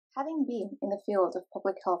Having been in the field of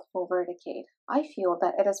public health for over a decade, I feel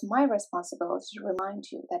that it is my responsibility to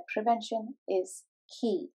remind you that prevention is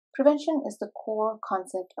key. Prevention is the core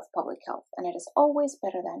concept of public health, and it is always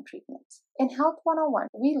better than treatment. In Health 101,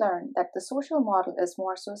 we learn that the social model is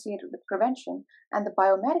more associated with prevention, and the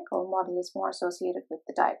biomedical model is more associated with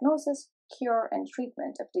the diagnosis, cure, and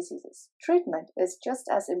treatment of diseases. Treatment is just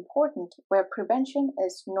as important where prevention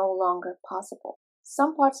is no longer possible.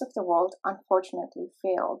 Some parts of the world unfortunately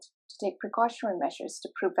failed to take precautionary measures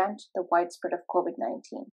to prevent the widespread of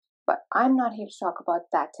COVID-19. But I'm not here to talk about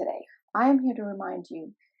that today. I am here to remind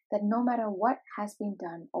you that no matter what has been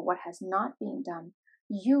done or what has not been done,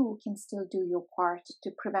 you can still do your part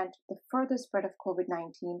to prevent the further spread of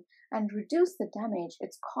COVID-19 and reduce the damage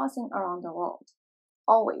it's causing around the world.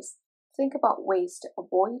 Always think about ways to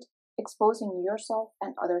avoid exposing yourself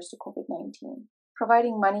and others to COVID-19.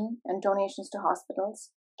 Providing money and donations to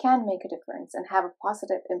hospitals can make a difference and have a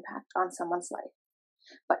positive impact on someone's life.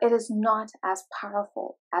 But it is not as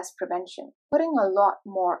powerful as prevention. Putting a lot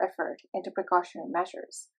more effort into precautionary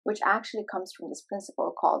measures, which actually comes from this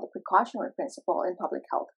principle called the precautionary principle in public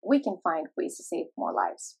health, we can find ways to save more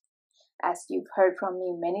lives. As you've heard from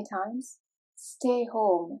me many times, stay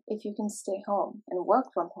home if you can stay home and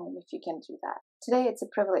work from home if you can do that. Today, it's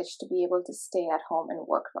a privilege to be able to stay at home and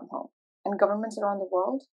work from home. And governments around the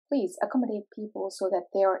world, please accommodate people so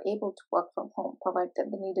that they are able to work from home, provide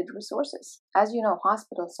them the needed resources. As you know,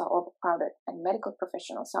 hospitals are overcrowded and medical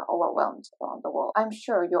professionals are overwhelmed around the world. I'm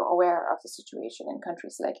sure you're aware of the situation in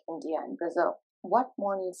countries like India and Brazil. What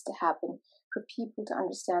more needs to happen for people to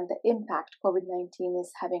understand the impact COVID-19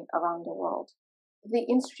 is having around the world? The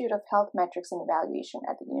Institute of Health Metrics and Evaluation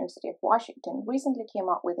at the University of Washington recently came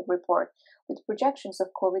out with a report with projections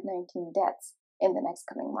of COVID-19 deaths in the next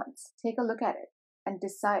coming months. Take a look at it and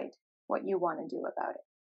decide what you want to do about it.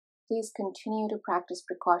 Please continue to practice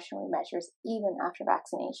precautionary measures even after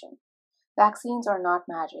vaccination. Vaccines are not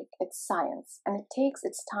magic, it's science, and it takes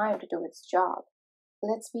its time to do its job.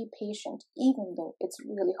 Let's be patient even though it's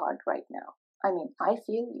really hard right now. I mean, I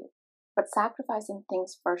feel you. But sacrificing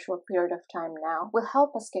things for a short period of time now will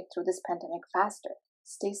help us get through this pandemic faster.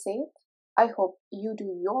 Stay safe. I hope you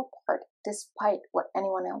do your part despite what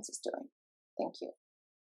anyone else is doing. Thank you.